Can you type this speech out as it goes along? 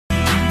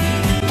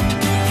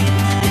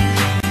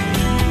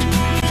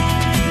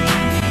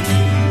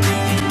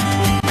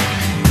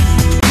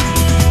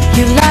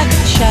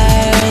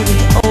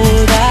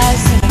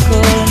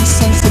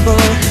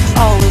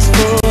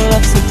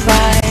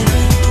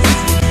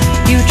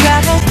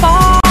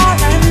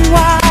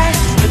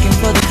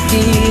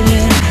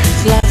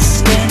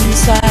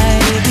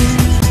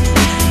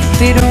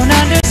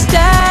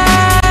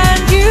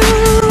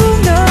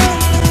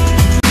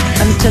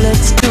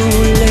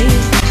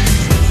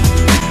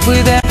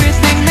with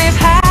everything they've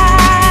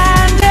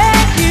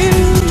handed you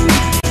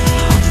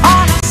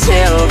on a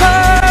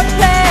silver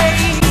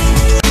plate.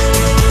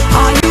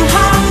 Are you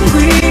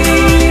hungry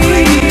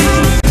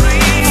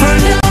for a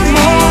little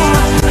more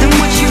than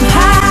what you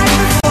had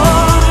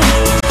before?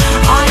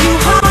 Are you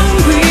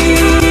hungry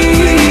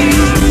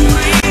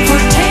for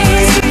a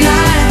taste of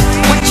life?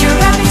 What's your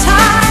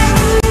appetite?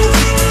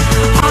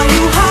 Are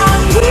you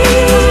hungry?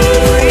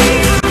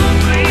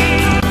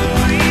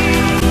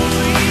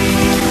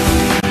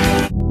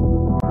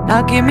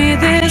 Now give me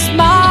this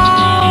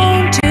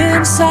mountainside,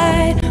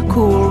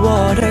 cool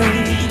water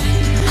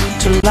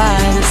to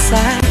lie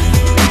aside.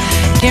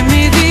 Give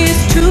me these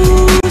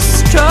two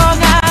strong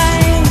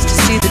eyes to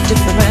see the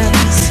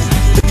difference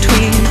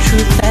between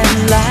truth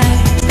and lie.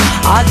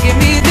 Give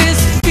me this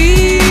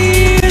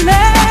feeling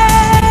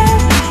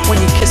when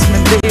you kiss me,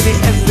 baby,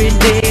 every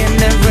day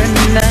and every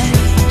night.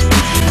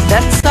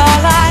 That's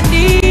all I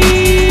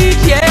need,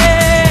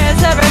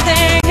 yes,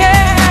 everything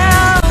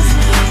else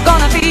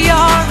gonna be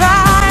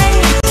alright.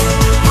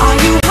 Are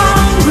you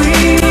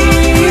hungry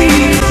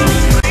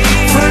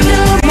for a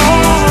little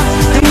more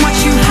than what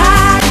you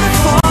had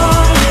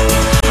before?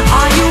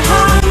 Are you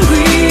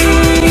hungry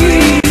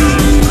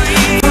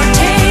for a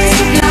taste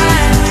of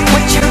life?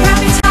 What's your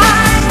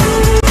appetite?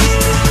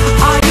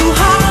 Are you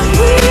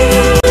hungry?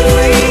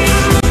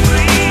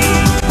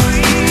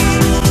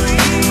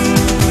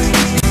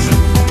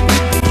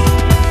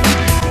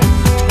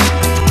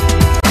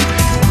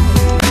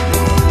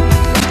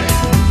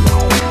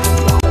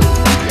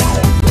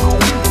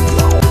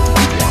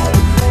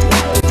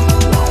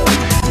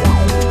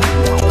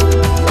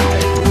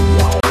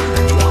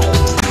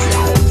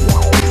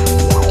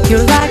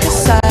 You're like a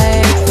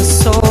sight for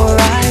sore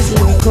eyes,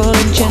 lyrical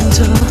and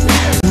gentle,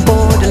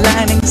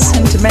 borderlining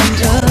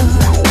sentimental.